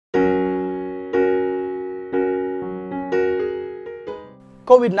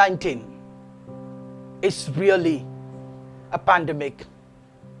COVID-19 is really a pandemic,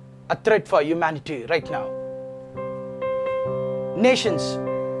 a threat for humanity right now. Nations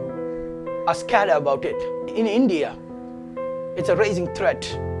are scared about it. In India, it's a rising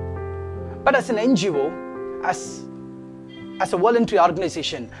threat. But as an NGO, as a voluntary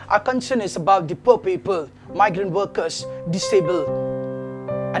organization, our concern is about the poor people, migrant workers, disabled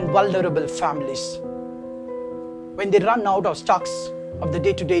and vulnerable families. When they run out of stocks of the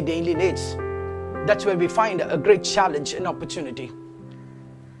day-to-day daily needs, that's where we find a great challenge and opportunity.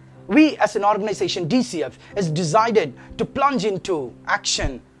 We as an organization, DCF, has decided to plunge into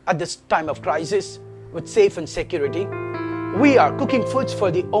action at this time of crisis with safe and security. We are cooking foods for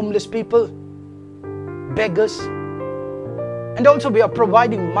the homeless people, beggars, and also we are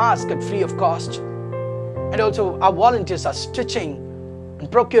providing masks at free of cost. And also our volunteers are stitching and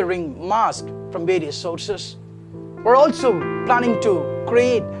procuring masks from various sources. We're also planning to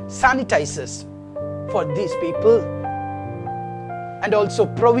create sanitizers for these people and also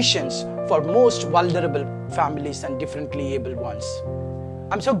provisions for most vulnerable families and differently abled ones.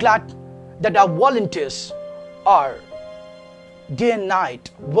 I'm so glad that our volunteers are day and night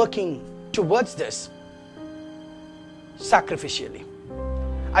working towards this sacrificially.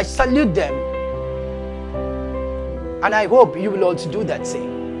 I salute them and I hope you will also do that same.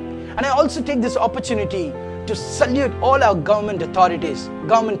 And I also take this opportunity to salute all our government authorities,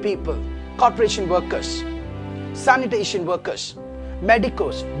 government people, corporation workers, sanitation workers,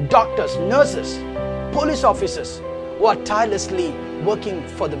 medicos, doctors, nurses, police officers who are tirelessly working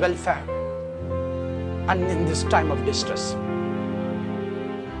for the welfare and in this time of distress.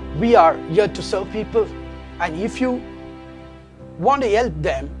 We are here to serve people, and if you want to help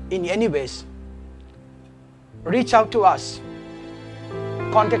them in any ways, reach out to us.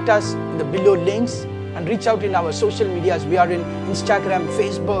 Contact us in the below links and reach out in our social medias. We are in Instagram,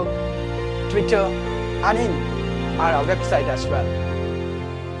 Facebook, Twitter, and in our website as well.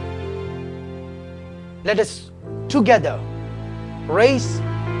 Let us together raise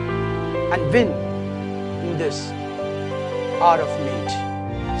and win in this hour of need.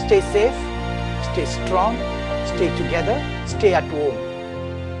 Stay safe, stay strong, stay together, stay at home.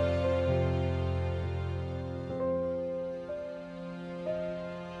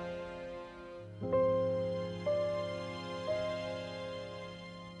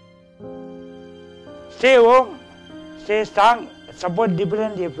 Stay home, stay strong, support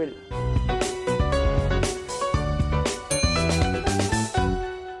dependent people.